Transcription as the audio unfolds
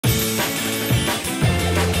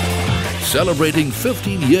celebrating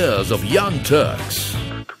 15 years of Young Turks.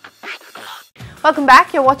 Welcome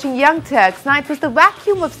back. You're watching Young Turks. Now, it was the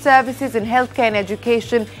vacuum of services in healthcare and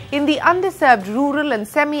education in the underserved rural and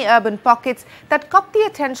semi-urban pockets that caught the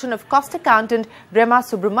attention of cost accountant Rema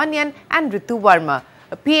Subramanian and Ritu Verma,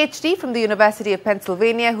 a PhD from the University of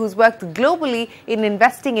Pennsylvania who's worked globally in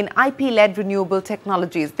investing in IP-led renewable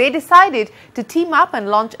technologies. They decided to team up and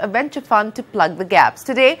launch a venture fund to plug the gaps.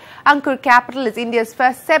 Today, Ankur Capital is India's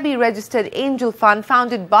first SEBI-registered angel fund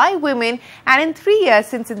founded by women, and in 3 years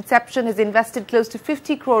since inception has invested close to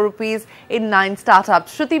 50 crore rupees in 9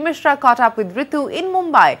 startups. Shruti Mishra caught up with Ritu in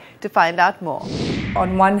Mumbai to find out more.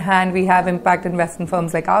 On one hand, we have impact investment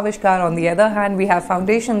firms like Avishkar. On the other hand, we have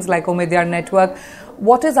foundations like Umedyar Network.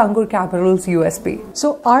 What is Ankur Capital's USP?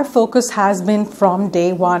 So our focus has been from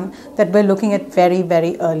day one that we're looking at very,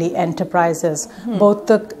 very early enterprises. Both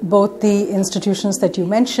the institutions that you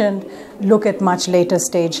mentioned look at much later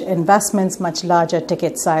stage investments, much larger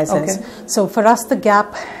ticket sizes. Okay. So for us, the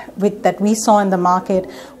gap that we saw in the market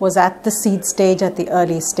was at the seed stage, at the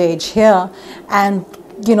early stage here. And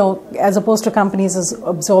as opposed to companies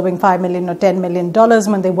absorbing $5 million or $10 million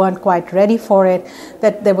when they weren't quite ready for it,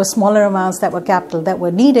 that there were smaller amounts that were capital that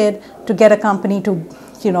were needed to get a company to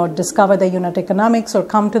discover their unit economics or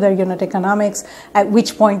come to their unit economics, at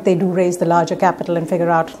which point they do raise the larger capital and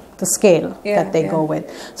figure out the scale that they go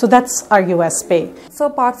with. So that's our USP. So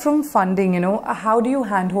apart from funding, how do you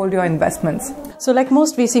handhold your investments? So like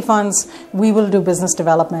most VC funds, we will do business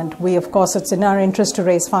development. Of course, it's in our interest to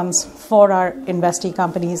raise funds for our investee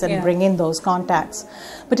companies and bring in those contacts.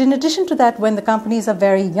 But in addition to that, when the companies are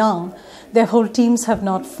very young, their whole teams have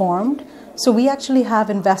not formed. So we actually have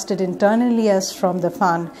invested internally as from the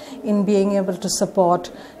fund in being able to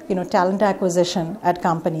support, talent acquisition at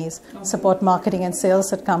companies, support marketing and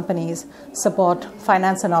sales at companies, support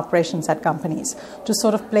finance and operations at companies, to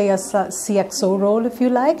sort of play a CXO role, if you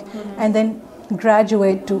like, and then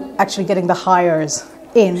graduate to actually getting the hires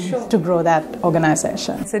in to grow that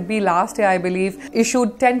organization. SEBI last year, I believe,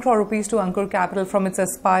 issued 10 crore rupees to Ankur Capital from its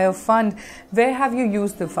Aspire fund. Where have you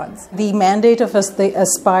used the funds? The mandate of the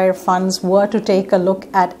Aspire funds were to take a look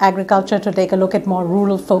at agriculture, to take a look at more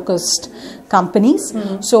rural-focused companies.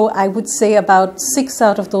 So I would say about 6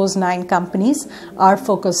 out of those 9 companies are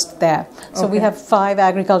focused there. So we have 5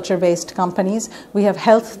 agriculture-based companies. We have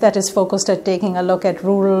health that is focused at taking a look at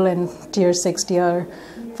rural and tier 6, tier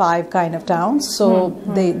 5 kind of towns. So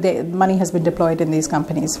the money has been deployed in these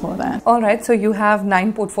companies for that. All right. So you have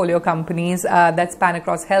 9 portfolio companies that span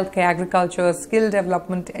across healthcare, agriculture, skill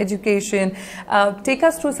development, education. Take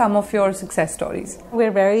us through some of your success stories.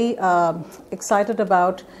 We're very excited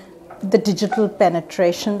about the digital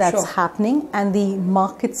penetration that's happening and the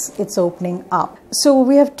markets it's opening up. So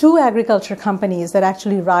we have 2 agriculture companies that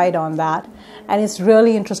actually ride on that, and it's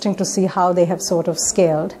really interesting to see how they have sort of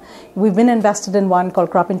scaled. We've been invested in one called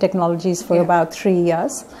Cropping Technologies for about 3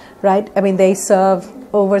 years, right? I mean, they serve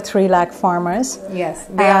over 3 lakh farmers. Yes,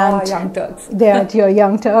 they are Young Turks. They are your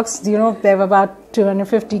Young Turks. They have about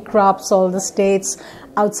 250 crops, all the states.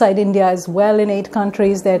 Outside India as well, in 8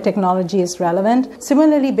 countries, their technology is relevant.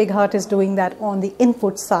 Similarly, Big Heart is doing that on the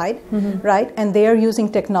input side, right? And they are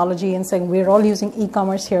using technology and saying, we're all using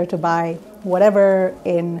e-commerce here to buy whatever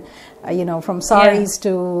in, from saris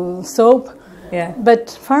to soap. But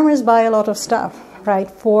farmers buy a lot of stuff,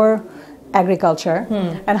 right, for agriculture.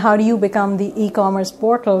 And how do you become the e-commerce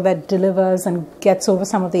portal that delivers and gets over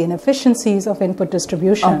some of the inefficiencies of input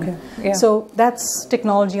distribution? So that's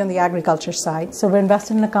technology on the agriculture side. So we're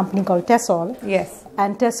invested in a company called Tessol.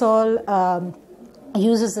 And Tessol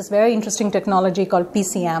uses this very interesting technology called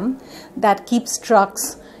PCM that keeps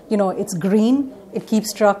trucks, it's green, it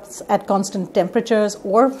keeps trucks at constant temperatures,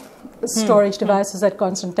 or storage devices at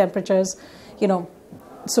constant temperatures,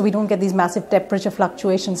 so we don't get these massive temperature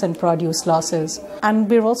fluctuations and produce losses. And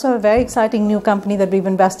we're also a very exciting new company that we've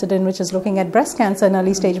invested in, which is looking at breast cancer and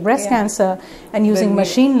early stage breast cancer, and using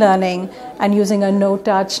machine learning and using a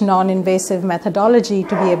no-touch, non-invasive methodology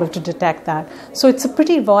to be able to detect that. So it's a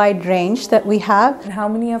pretty wide range that we have. And how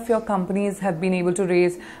many of your companies have been able to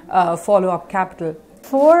raise follow-up capital?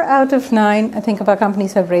 4 out of 9, I think, of our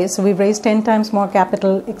companies have raised. So we've raised 10 times more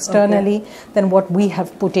capital externally than what we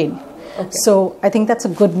have put in. So I think that's a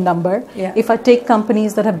good number. If I take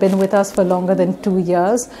companies that have been with us for longer than 2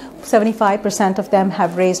 years, 75% of them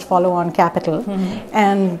have raised follow-on capital.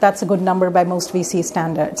 And that's a good number by most VC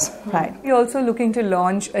standards. Right. You're also looking to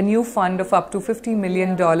launch a new fund of up to $50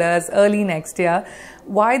 million early next year.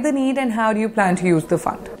 Why the need, and how do you plan to use the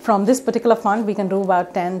fund? From this particular fund, we can do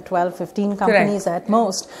about 10, 12, 15 companies at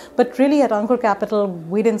most. But really at Ankur Capital,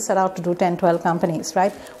 we didn't set out to do 10, 12 companies,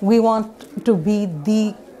 right? We want to be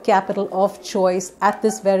the capital of choice at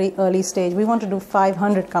this very early stage. We want to do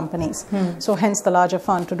 500 companies. So hence the larger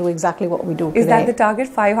fund to do exactly what we do today. Is that the target,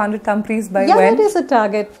 500 companies by when? Yeah, that is a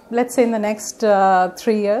target. Let's say in the next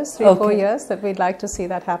 3 years, 4 years, that we'd like to see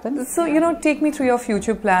that happen. So, take me through your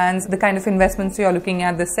future plans, the kind of investments you're looking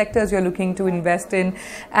at, the sectors you're looking to invest in,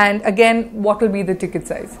 and again, what will be the ticket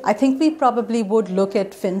size? I think we probably would look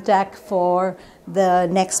at fintech for the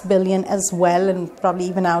next billion as well, and probably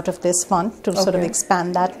even out of this fund to sort of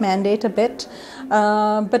expand that mandate a bit.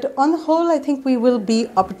 But on the whole, I think we will be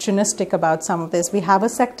opportunistic about some of this. We have a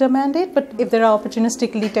sector mandate, but if there are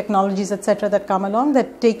opportunistically technologies, etc., that come along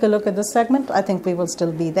that take a look at this segment, I think we will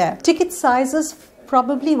still be there. Ticket sizes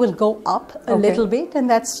probably will go up a little bit, and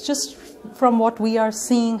that's just from what we are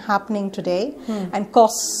seeing happening today and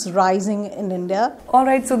costs rising in India. All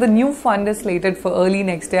right, so the new fund is slated for early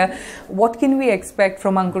next year. What can we expect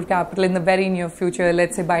from Ankur Capital in the very near future,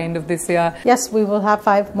 let's say by end of this year? Yes, we will have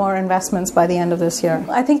 5 more investments by the end of this year.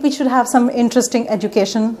 I think we should have some interesting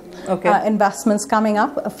education investments coming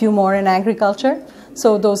up, a few more in agriculture.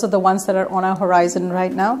 So those are the ones that are on our horizon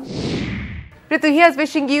right now. Ritu, here's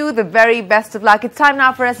wishing you the very best of luck. It's time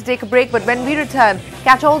now for us to take a break, but when we return,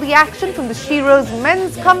 catch all the action from the Shero's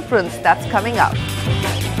Men's Conference that's coming up.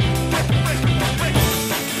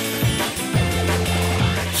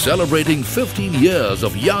 Celebrating 15 years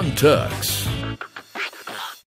of Young Turks.